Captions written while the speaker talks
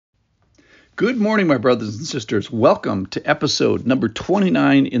Good morning, my brothers and sisters. Welcome to episode number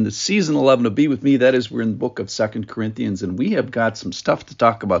 29 in the season 11 of Be With Me. That is, we're in the book of 2 Corinthians, and we have got some stuff to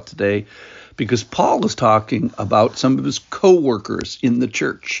talk about today because Paul is talking about some of his co-workers in the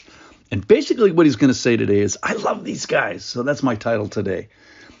church. And basically what he's going to say today is, I love these guys. So that's my title today.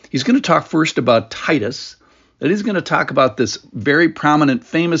 He's going to talk first about Titus. Then he's going to talk about this very prominent,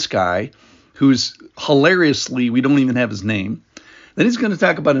 famous guy who's hilariously, we don't even have his name. Then he's going to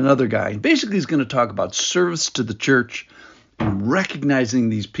talk about another guy. Basically, he's going to talk about service to the church and recognizing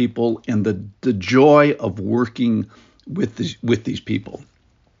these people and the joy of working with these people.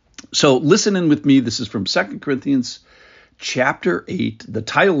 So listen in with me. This is from 2 Corinthians chapter 8. The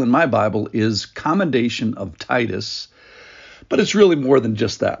title in my Bible is Commendation of Titus, but it's really more than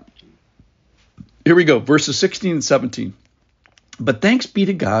just that. Here we go, verses 16 and 17. But thanks be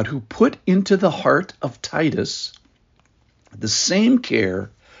to God who put into the heart of Titus the same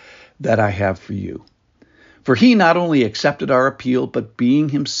care that I have for you. For he not only accepted our appeal, but being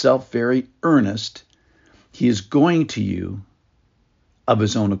himself very earnest, he is going to you of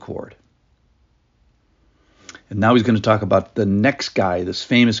his own accord. And now he's going to talk about the next guy, this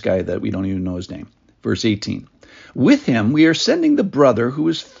famous guy that we don't even know his name. Verse 18. With him we are sending the brother who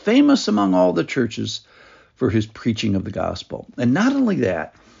is famous among all the churches for his preaching of the gospel. And not only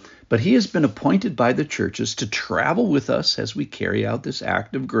that, but he has been appointed by the churches to travel with us as we carry out this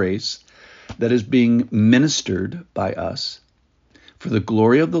act of grace that is being ministered by us for the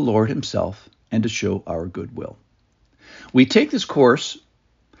glory of the Lord himself and to show our goodwill. We take this course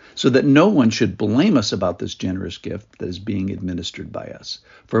so that no one should blame us about this generous gift that is being administered by us.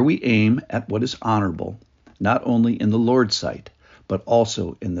 For we aim at what is honorable, not only in the Lord's sight, but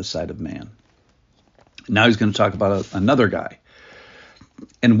also in the sight of man. Now he's going to talk about another guy.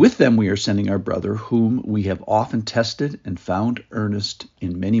 And with them we are sending our brother, whom we have often tested and found earnest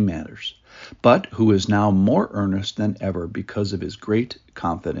in many matters, but who is now more earnest than ever because of his great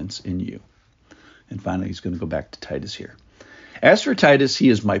confidence in you. And finally, he's going to go back to Titus here. As for Titus, he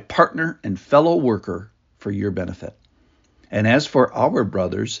is my partner and fellow worker for your benefit. And as for our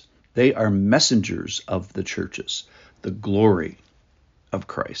brothers, they are messengers of the churches, the glory of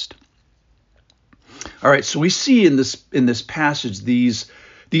Christ. All right, so we see in this passage these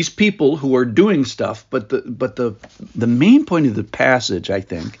people who are doing stuff, but the main point of the passage, I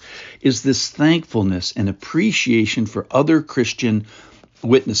think, is this thankfulness and appreciation for other Christian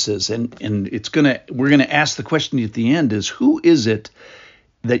witnesses, and we're gonna ask the question at the end is, who is it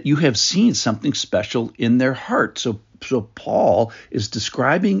that you have seen something special in their heart? So Paul is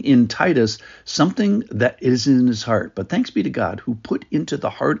describing in Titus something that is in his heart. But thanks be to God who put into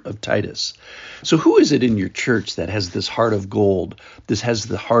the heart of Titus. So who is it in your church that has this heart of gold? This has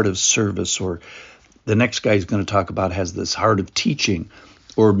the heart of service, or the next guy is going to talk about has this heart of teaching,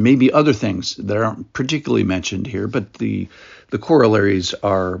 or maybe other things that aren't particularly mentioned here, but the corollaries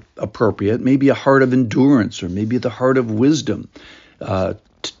are appropriate. Maybe a heart of endurance, or maybe the heart of wisdom.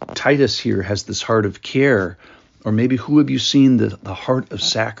 Titus here has this heart of care. Or maybe who have you seen the heart of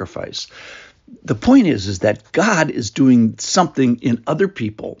sacrifice? The point is that God is doing something in other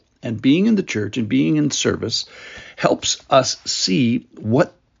people, and being in the church and being in service helps us see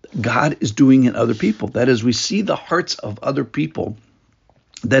what God is doing in other people. That is, we see the hearts of other people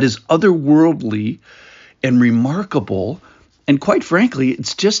that is otherworldly and remarkable. And quite frankly,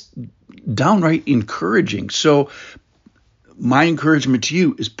 it's just downright encouraging. So my encouragement to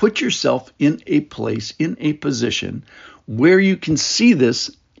you is put yourself in a place, in a position where you can see this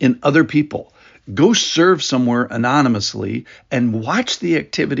in other people. Go serve somewhere anonymously and watch the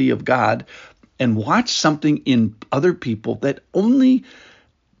activity of God and watch something in other people that only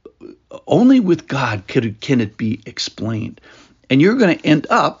with God can it be explained. And you're going to end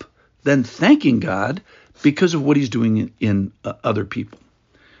up then thanking God because of what he's doing in other people.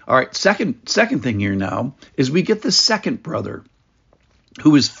 All right, second thing here now is we get the second brother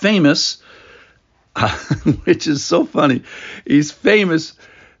who is famous, which is so funny. He's famous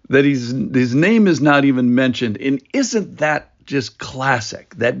that his name is not even mentioned. And isn't that just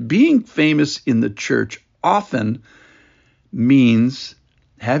classic? That being famous in the church often means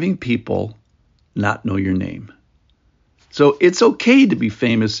having people not know your name. So it's okay to be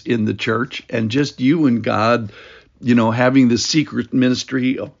famous in the church and just you and God, having the secret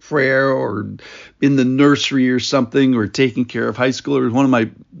ministry of prayer, or in the nursery or something, or taking care of high schoolers. One of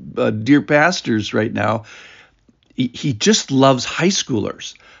my dear pastors right now, he just loves high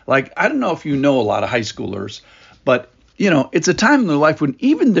schoolers. Like, I don't know if you know a lot of high schoolers, but, it's a time in their life when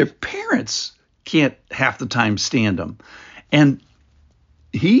even their parents can't half the time stand them. And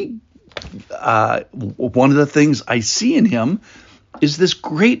he, one of the things I see in him is this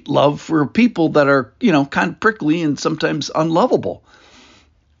great love for people that are, kind of prickly and sometimes unlovable.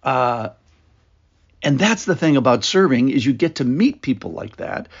 And that's the thing about serving, is you get to meet people like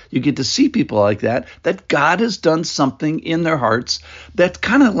that. You get to see people like that God has done something in their hearts that's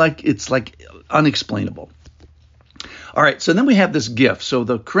kind of like, it's like unexplainable. All right, so then we have this gift. So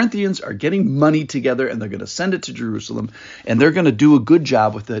the Corinthians are getting money together, and they're going to send it to Jerusalem, and they're going to do a good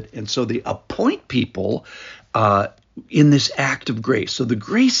job with it. And so they appoint people in this act of grace. So the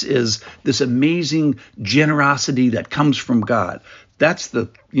grace is this amazing generosity that comes from God. That's the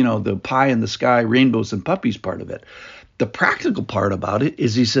pie in the sky, rainbows and puppies part of it. The practical part about it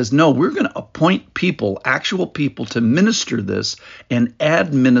is he says, no, we're going to appoint people, actual people, to minister this and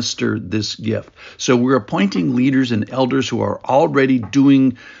administer this gift. So we're appointing leaders and elders who are already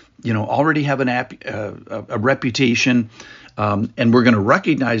doing, already have a reputation, and we're going to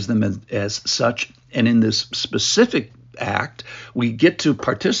recognize them as such. And in this specific act, we get to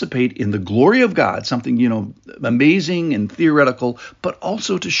participate in the glory of God, something, amazing and theoretical, but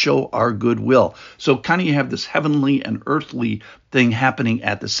also to show our goodwill. So kind of you have this heavenly and earthly thing happening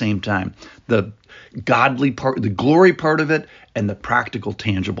at the same time. The godly part, the glory part of it, and the practical,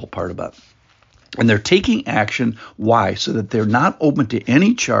 tangible part of it. And they're taking action. Why? So that they're not open to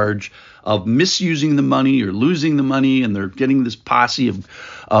any charge of misusing the money or losing the money, and they're getting this posse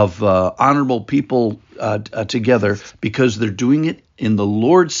of honorable people together, because they're doing it in the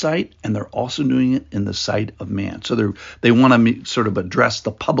Lord's sight, and they're also doing it in the sight of man. So they want to sort of address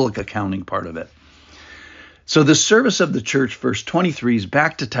the public accounting part of it. So the service of the church, verse 23, is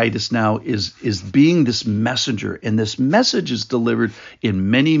back to Titus now, is being this messenger. And this message is delivered in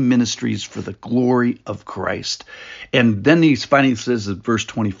many ministries for the glory of Christ. And then he finally says in verse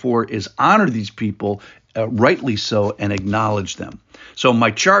 24 is honor these people, rightly so, and acknowledge them. So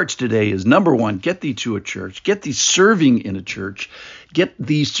my charge today is, number one, get thee to a church. Get thee serving in a church. Get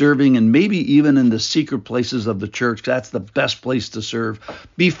thee serving, and maybe even in the secret places of the church. That's the best place to serve.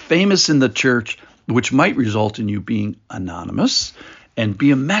 Be famous in the church, which might result in you being anonymous, and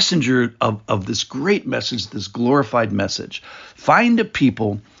be a messenger of this great message, this glorified message. Find a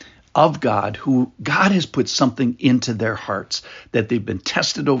people of God who God has put something into their hearts, that they've been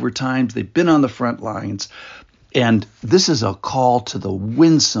tested over times, they've been on the front lines, and this is a call to the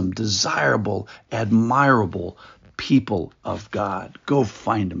winsome, desirable, admirable people of God. Go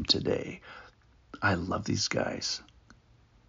find them today. I love these guys.